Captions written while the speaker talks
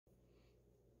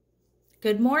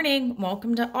Good morning.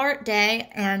 Welcome to Art Day,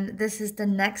 and this is the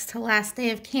next to last day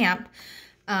of camp.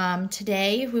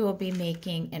 Today we will be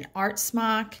making an art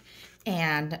smock,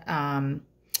 and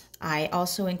I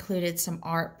also included some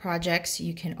art projects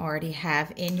you can already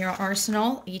have in your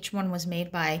arsenal. Each one was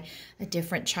made by a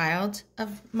different child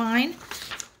of mine.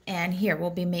 And here we'll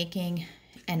be making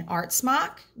an art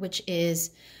smock, which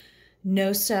is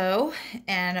no-sew,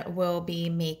 and we'll be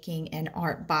making an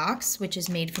art box, which is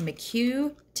made from a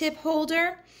Q-tip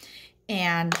holder,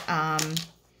 and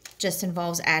just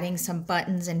involves adding some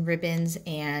buttons and ribbons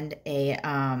and a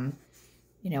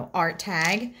art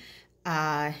tag,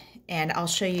 and I'll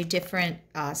show you different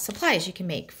supplies you can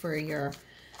make for your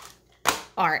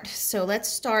art. So let's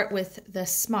start with the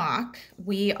smock.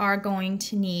 We are going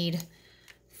to need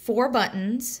 4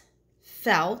 buttons,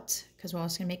 felt, because we're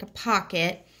also going to make a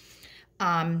pocket,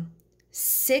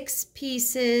 6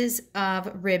 pieces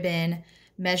of ribbon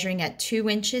measuring at 2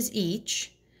 inches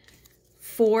each,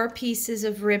 4 pieces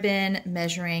of ribbon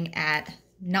measuring at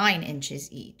 9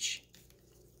 inches each.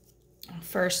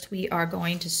 First, we are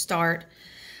going to start.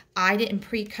 I didn't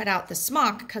pre-cut out the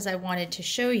smock because I wanted to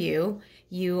show you.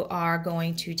 You are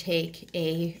going to take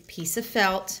a piece of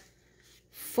felt,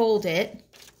 fold it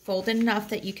enough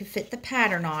that you can fit the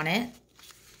pattern on it,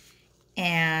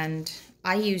 and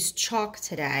I use chalk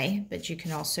today, but you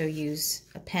can also use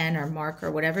a pen or marker,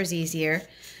 whatever's easier.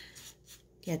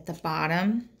 Get the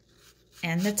bottom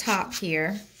and the top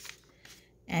here,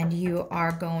 and you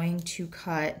are going to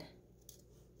cut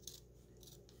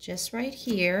just right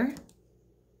here.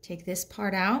 Take this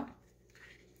part out.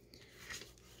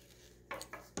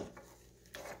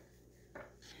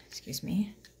 Excuse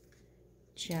me.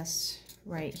 Just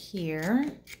right here.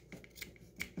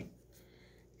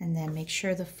 And then make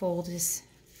sure the fold is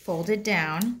folded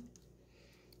down,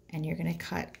 and you're going to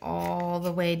cut all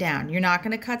the way down. You're not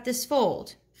going to cut this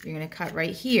fold. You're going to cut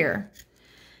right here,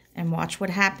 and watch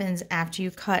what happens after you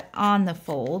cut on the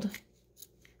fold.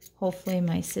 Hopefully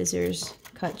my scissors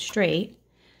cut straight.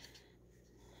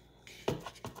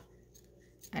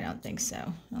 I don't think so.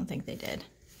 I don't think they did.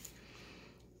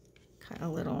 Cut a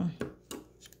little.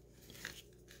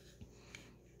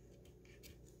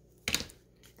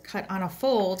 Cut on a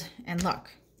fold, and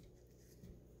look,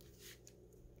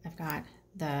 I've got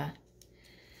the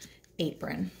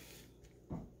apron.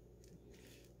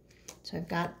 So I've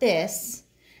got this,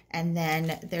 and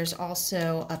then there's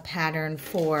also a pattern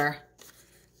for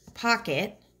a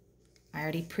pocket. I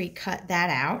already pre-cut that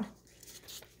out.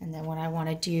 And then what I want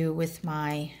to do with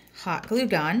my hot glue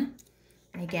gun,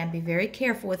 and again, be very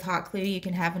careful with hot glue. You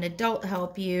can have an adult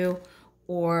help you,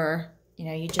 or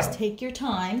you just take your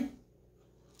time.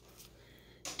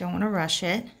 Don't want to rush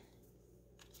it. I'm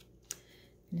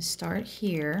going to start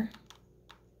here.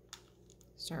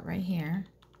 Start right here.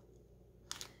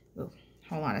 Oh,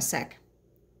 hold on a sec.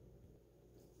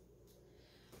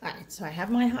 All right, so I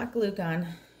have my hot glue gun. I'm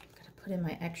going to put in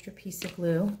my extra piece of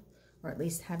glue, or at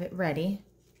least have it ready.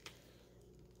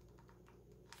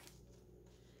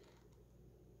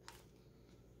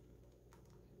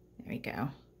 There we go.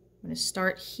 I'm going to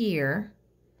start here,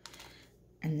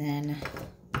 and then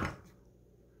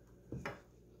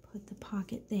put the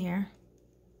pocket there.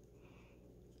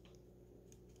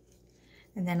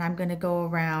 And then I'm going to go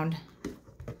around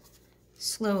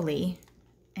slowly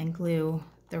and glue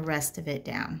the rest of it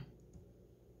down.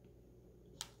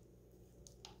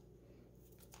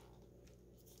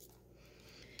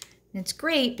 And it's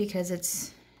great because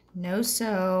it's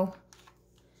no-sew.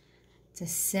 It's a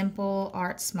simple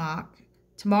art smock.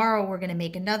 Tomorrow we're going to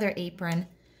make another apron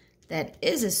that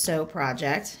is a sew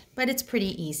project, but it's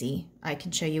pretty easy. I can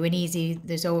show you an easy,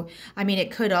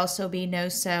 it could also be no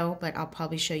sew, but I'll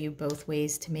probably show you both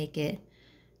ways to make it.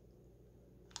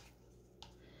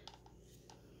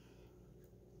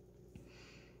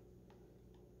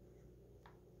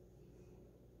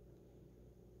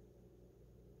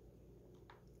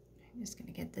 I'm just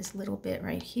gonna get this little bit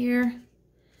right here,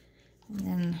 and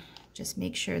then just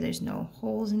make sure there's no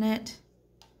holes in it.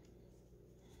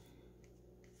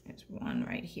 There's one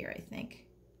right here, I think.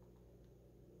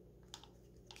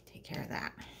 Take care of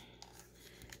that.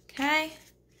 Okay,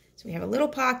 so we have a little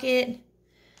pocket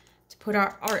to put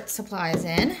our art supplies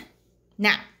in.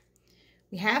 Now,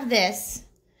 we have this,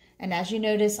 and as you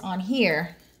notice on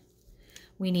here,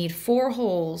 we need 4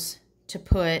 holes to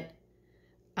put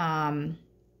the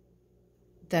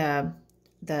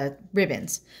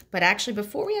ribbons. But actually,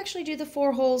 before we actually do the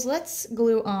 4 holes, let's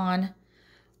glue on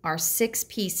our 6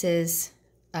 pieces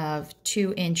of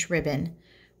 2-inch ribbon.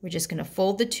 We're just going to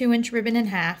fold the 2-inch ribbon in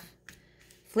half,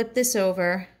 flip this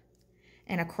over,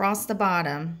 and across the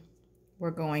bottom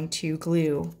we're going to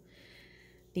glue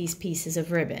these pieces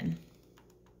of ribbon.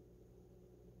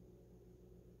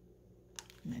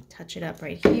 I'm going to touch it up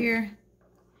right here.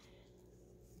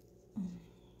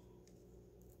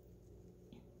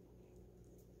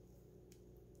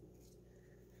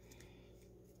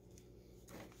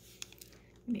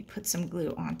 Let me put some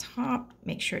glue on top,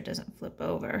 make sure it doesn't flip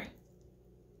over.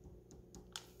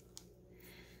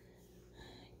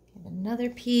 Get another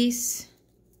piece.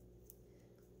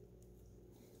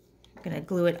 I'm going to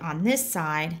glue it on this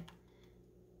side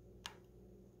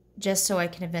just so I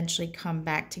can eventually come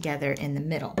back together in the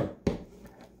middle.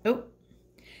 Oh,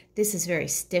 this is very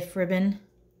stiff ribbon.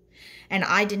 And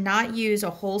I did not use a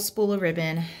whole spool of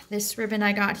ribbon. This ribbon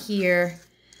I got here,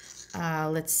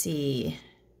 let's see,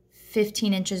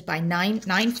 15 inches by 9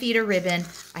 feet of ribbon.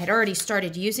 I had already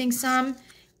started using some,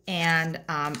 and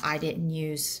I didn't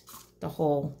use the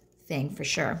whole thing for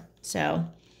sure. So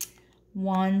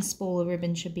 1 spool of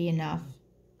ribbon should be enough.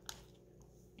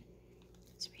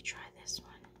 Let's retry this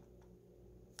one.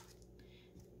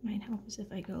 Might help us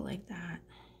if I go like that.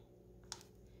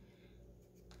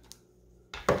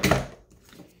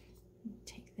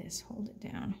 Take this, hold it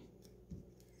down.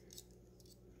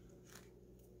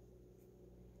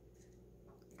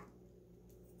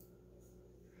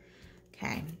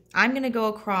 Okay, I'm going to go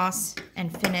across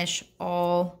and finish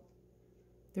all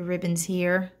the ribbons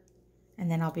here, and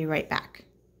then I'll be right back.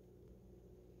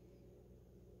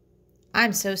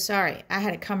 I'm so sorry. I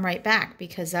had to come right back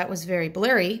because that was very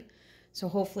blurry, so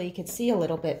hopefully you could see a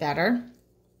little bit better.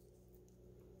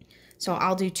 So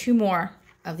I'll do 2 more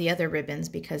of the other ribbons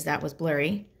because that was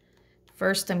blurry.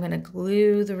 First, I'm going to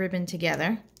glue the ribbon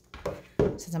together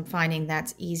since I'm finding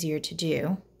that's easier to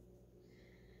do.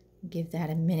 Give that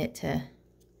a minute to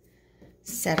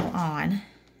settle on,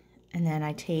 and then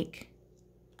I take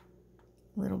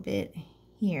a little bit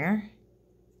here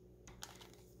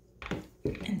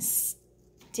and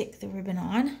stick the ribbon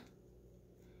on.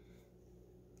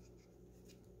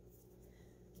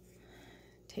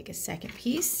 Take a second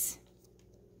piece.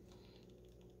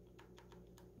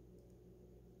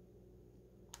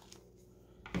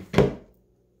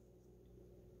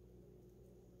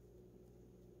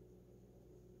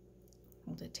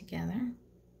 Hold it together.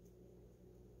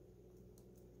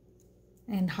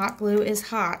 And hot glue is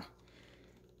hot.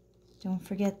 Don't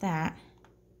forget that.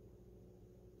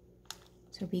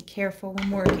 So be careful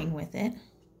when working with it.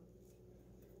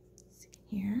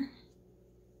 Here.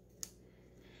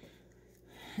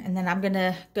 And then I'm going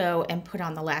to go and put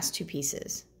on the last 2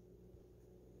 pieces.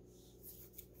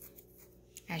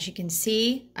 As you can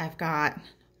see, I've got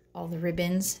all the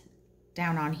ribbons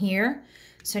down on here.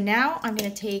 So now I'm going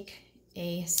to take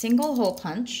a single hole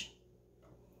punch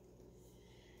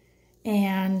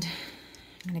and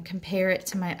I'm going to compare it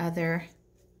to my other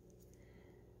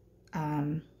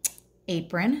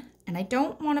apron. And I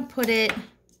don't want to put it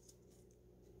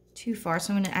too far,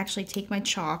 so I'm going to actually take my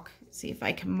chalk, see if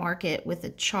I can mark it with a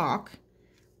chalk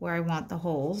where I want the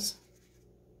holes.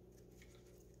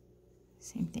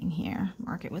 Same thing here,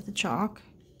 mark it with the chalk.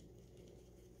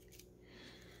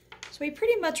 So we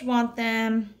pretty much want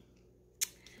them,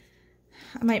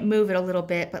 I might move it a little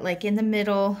bit, but like in the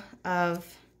middle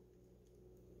of,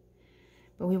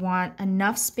 but we want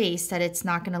enough space that it's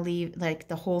not going to leave, like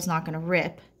the hole's not going to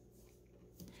rip.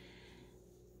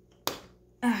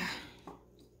 I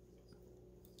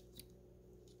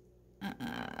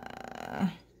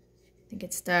think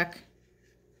it's stuck.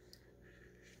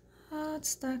 Oh, it's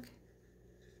stuck.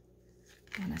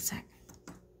 Hang on a sec.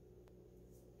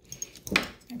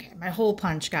 Okay, my hole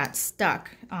punch got stuck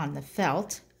on the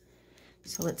felt.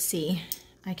 So let's see.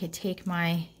 I could take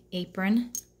my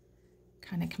apron,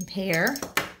 kind of compare,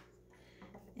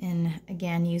 and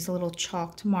again use a little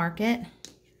chalk to mark it.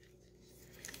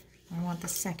 I want the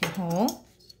second hole.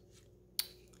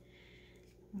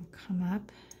 I'll come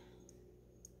up.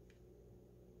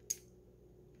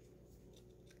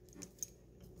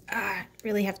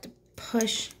 Really have to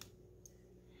push,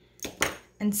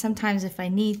 and sometimes if I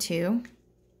need to,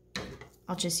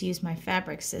 I'll just use my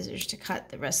fabric scissors to cut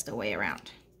the rest of the way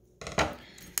around.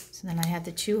 So then I have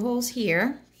the 2 holes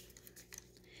here,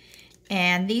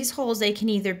 and these holes, they can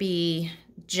either be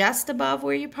just above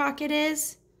where your pocket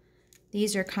is.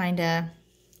 These are kind of, I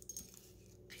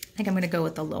think I'm going to go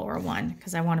with the lower one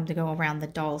because I want them to go around the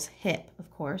doll's hip,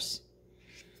 of course.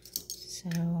 So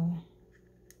there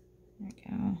we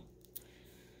go.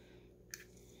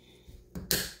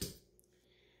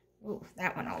 Ooh,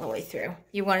 that went all the way through.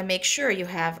 You want to make sure you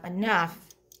have enough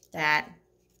that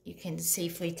you can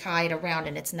safely tie it around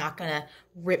and it's not going to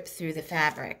rip through the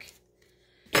fabric.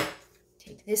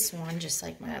 Take this one just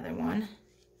like my other one.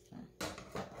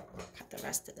 Cut the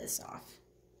rest of this off.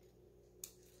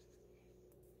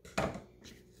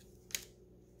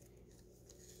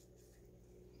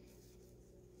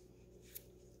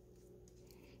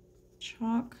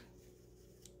 Chalk.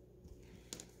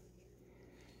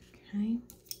 Okay.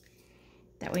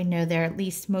 That we know they're at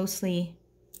least mostly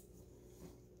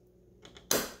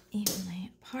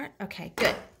evenly apart. Okay,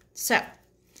 good. So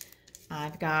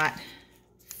I've got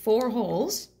 4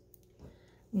 holes.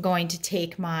 I'm going to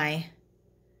take my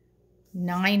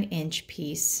 9-inch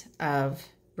piece of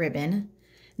ribbon.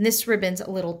 And this ribbon's a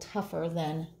little tougher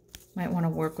than, might want to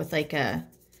work with like a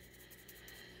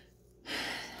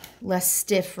less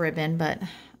stiff ribbon, but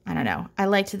I don't know. I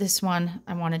liked this one.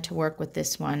 I wanted to work with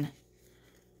this one.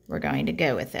 We're going to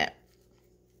go with it.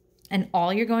 And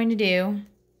all you're going to do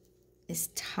is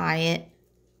tie it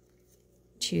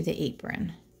to the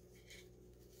apron.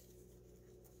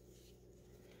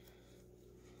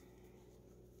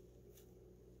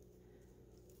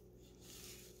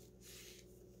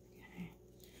 Okay.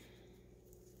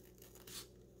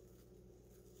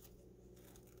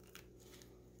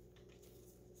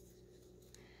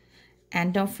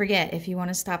 And don't forget, if you want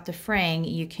to stop the fraying,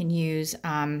 you can use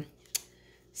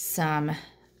some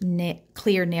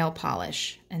clear nail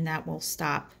polish, and that will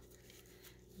stop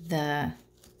the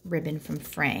ribbon from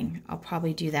fraying. I'll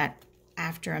probably do that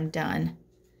after I'm done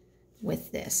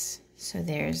with this. So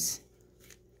there's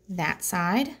that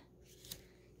side.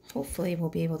 Hopefully we'll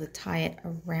be able to tie it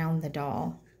around the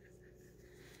doll.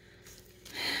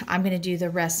 I'm going to do the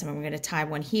rest of them. I'm going to tie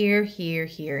one here, here,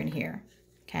 here, and here.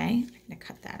 Okay, I'm going to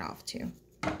cut that off too.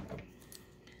 All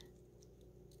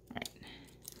right,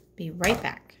 be right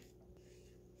back.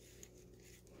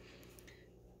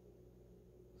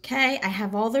 Okay, I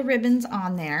have all the ribbons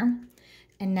on there.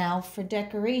 And now for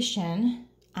decoration,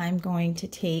 I'm going to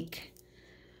take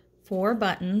 4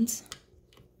 buttons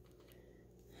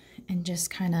and just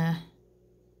kind of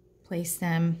place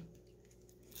them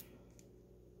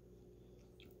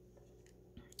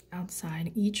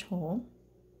outside each hole.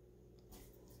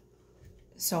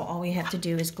 So all we have to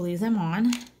do is glue them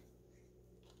on.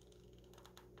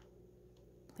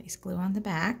 Place glue on the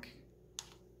back.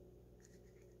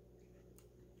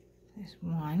 There's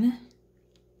 1.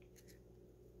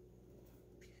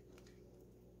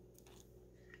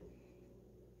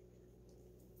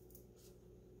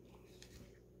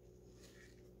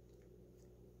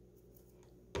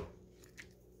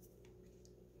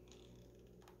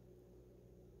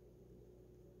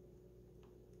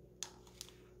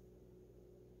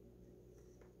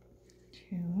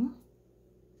 2.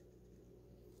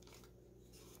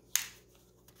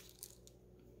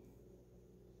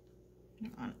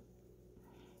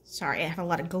 Sorry, I have a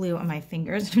lot of glue on my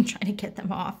fingers. I'm trying to get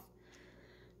them off.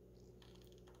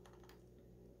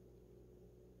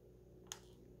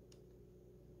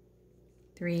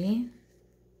 3.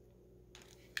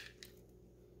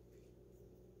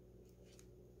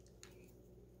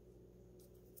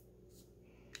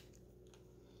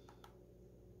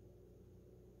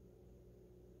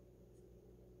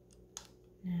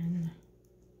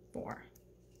 4.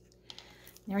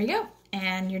 There you go.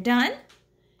 And you're done.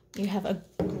 You have a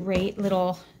great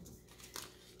little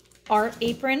art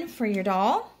apron for your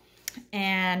doll.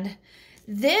 And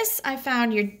this, I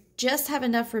found, you just have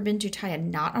enough ribbon to tie a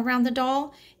knot around the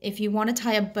doll. If you want to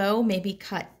tie a bow, maybe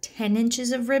cut 10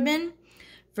 inches of ribbon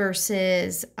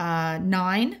versus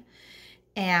 9.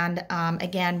 And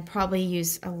again, probably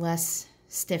use a less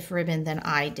stiff ribbon than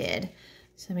I did.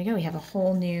 So there we go. We have a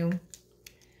whole new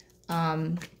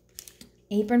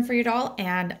apron for your doll.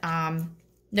 And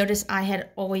notice I had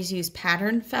always used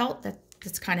pattern felt. That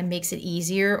kind of makes it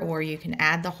easier, or you can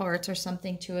add the hearts or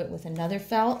something to it with another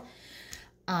felt.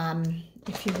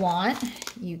 If you want,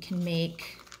 you can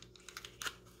make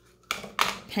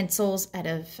pencils out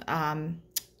of,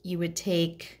 you would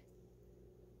take,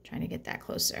 trying to get that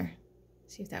closer,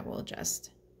 see if that will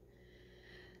adjust.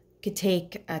 You could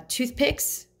take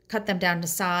toothpicks, cut them down to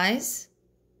size,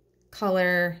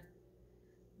 color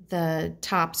the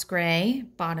tops gray,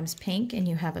 bottoms pink, and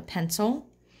you have a pencil.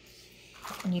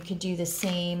 And you could do the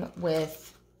same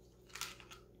with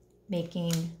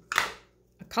making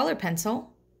a color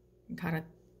pencil. You kind of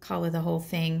color the whole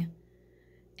thing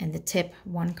and the tip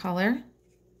one color.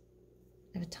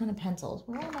 I have a ton of pencils.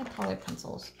 Where are my color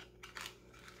pencils?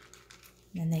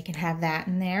 And they can have that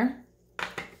in there.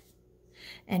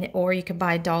 Or you could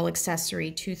buy doll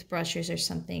accessory toothbrushes or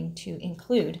something to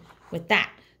include with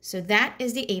that. So that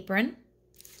is the apron.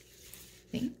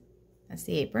 See? That's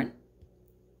the apron.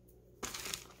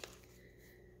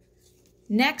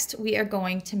 Next, we are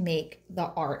going to make the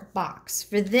art box.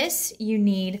 For this, you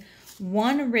need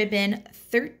 1 ribbon,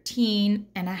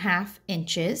 13.5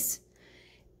 inches.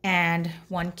 and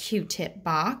 1 Q-tip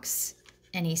box,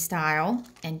 any style,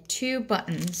 and 2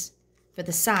 buttons for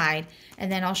the side.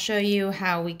 And then I'll show you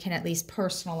how we can at least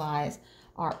personalize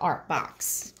our art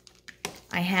box.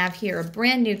 I have here a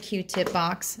brand new Q-tip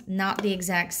box, not the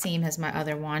exact same as my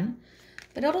other one,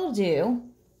 but it'll do.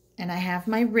 And I have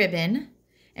my ribbon.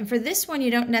 And for this one,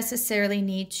 you don't necessarily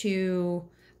need to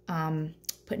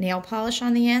put nail polish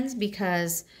on the ends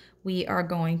because we are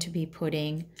going to be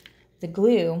putting the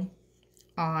glue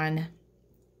on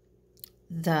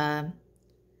the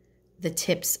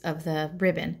tips of the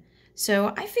ribbon.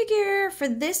 So I figure for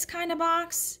this kind of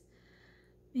box,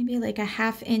 maybe like a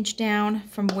 1/2 inch down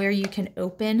from where you can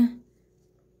open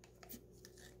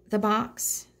the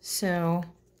box. So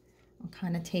I'll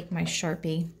kind of take my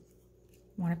Sharpie,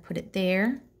 want to put it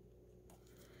there.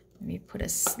 Maybe put a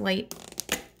slight,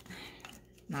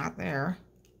 not there,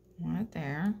 want it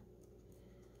there.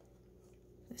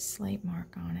 A slight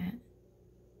mark on it,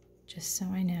 just so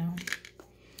I know.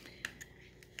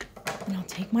 And I'll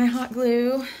take my hot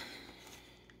glue.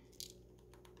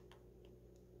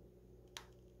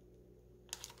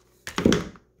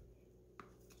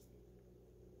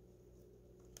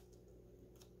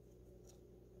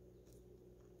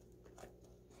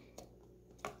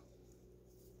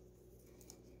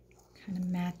 Kind of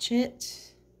match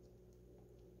it.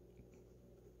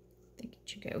 I think it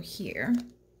should go here.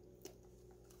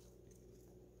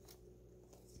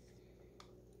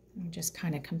 I'm just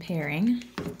kind of comparing.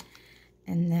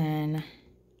 And then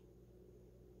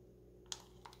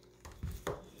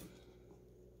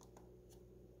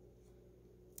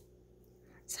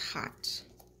it's hot.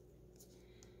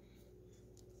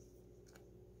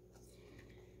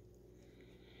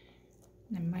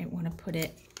 I might want to put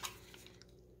it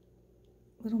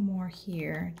a little more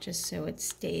here just so it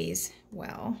stays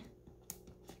well.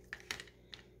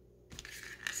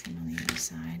 Same on the other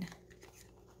side.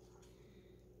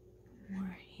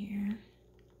 More here.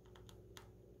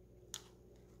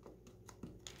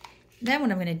 Then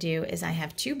what I'm going to do is I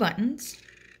have 2 buttons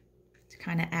to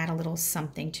kind of add a little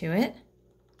something to it.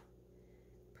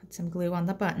 Put some glue on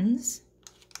the buttons.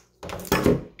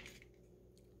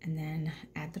 And then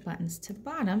add the buttons to the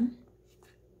bottom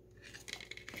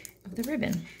of the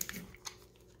ribbon.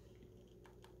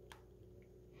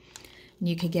 And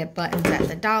you could get buttons at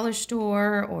the dollar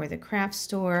store or the craft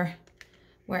store,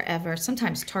 wherever.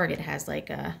 Sometimes Target has like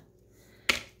a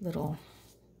little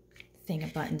thing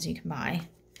of buttons you can buy.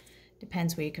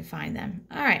 Depends where you can find them.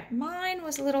 All right, mine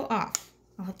was a little off.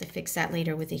 I'll have to fix that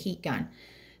later with a heat gun.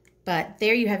 But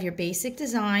there you have your basic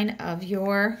design of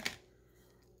your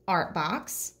art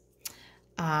box.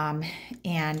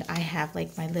 And I have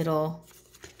like my little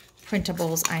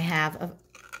printables I have of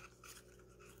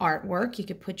artwork. You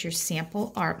could put your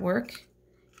sample artwork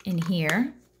in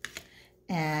here.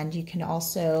 And you can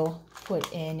also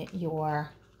put in your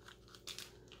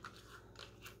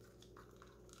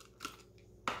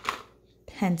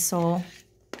pencil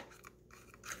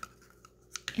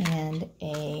and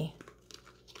a,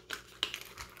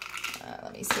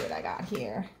 let me see what I got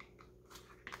here.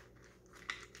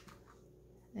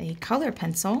 A color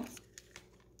pencil.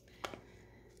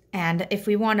 And if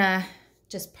we want to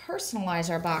just personalize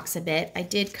our box a bit, I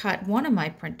did cut one of my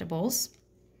printables.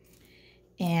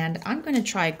 And I'm going to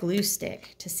try a glue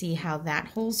stick to see how that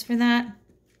holds for that.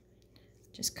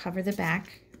 Just cover the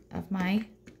back of my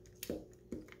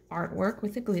artwork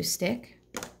with a glue stick.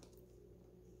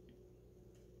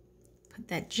 Put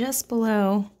that just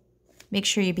below. Make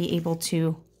sure you be able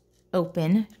to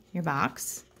open your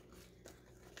box.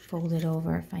 Fold it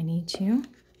over if I need to.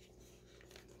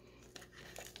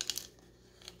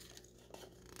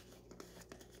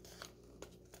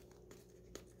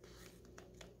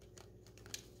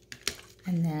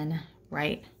 And then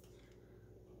write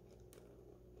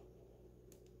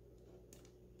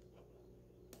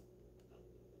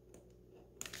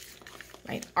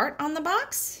art on the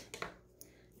box,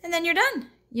 and then you're done.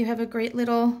 You have a great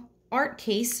little art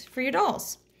case for your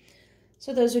dolls.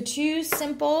 So those are 2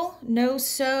 simple, no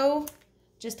sew,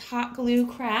 just hot glue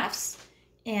crafts.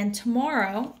 And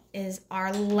tomorrow is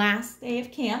our last day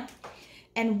of camp.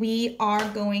 And we are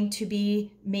going to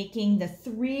be making the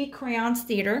 3 crayons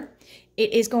theater.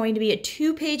 It is going to be a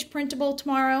 2-page printable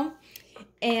tomorrow.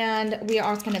 And we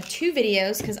are going to have 2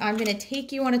 videos because I'm going to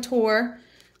take you on a tour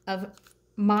of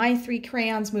my 3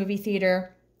 crayons movie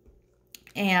theater.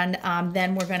 And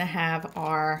then we're going to have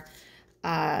our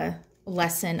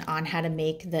lesson on how to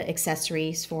make the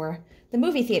accessories for the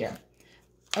movie theater.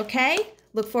 Okay,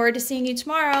 look forward to seeing you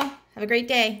tomorrow. Have a great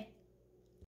day.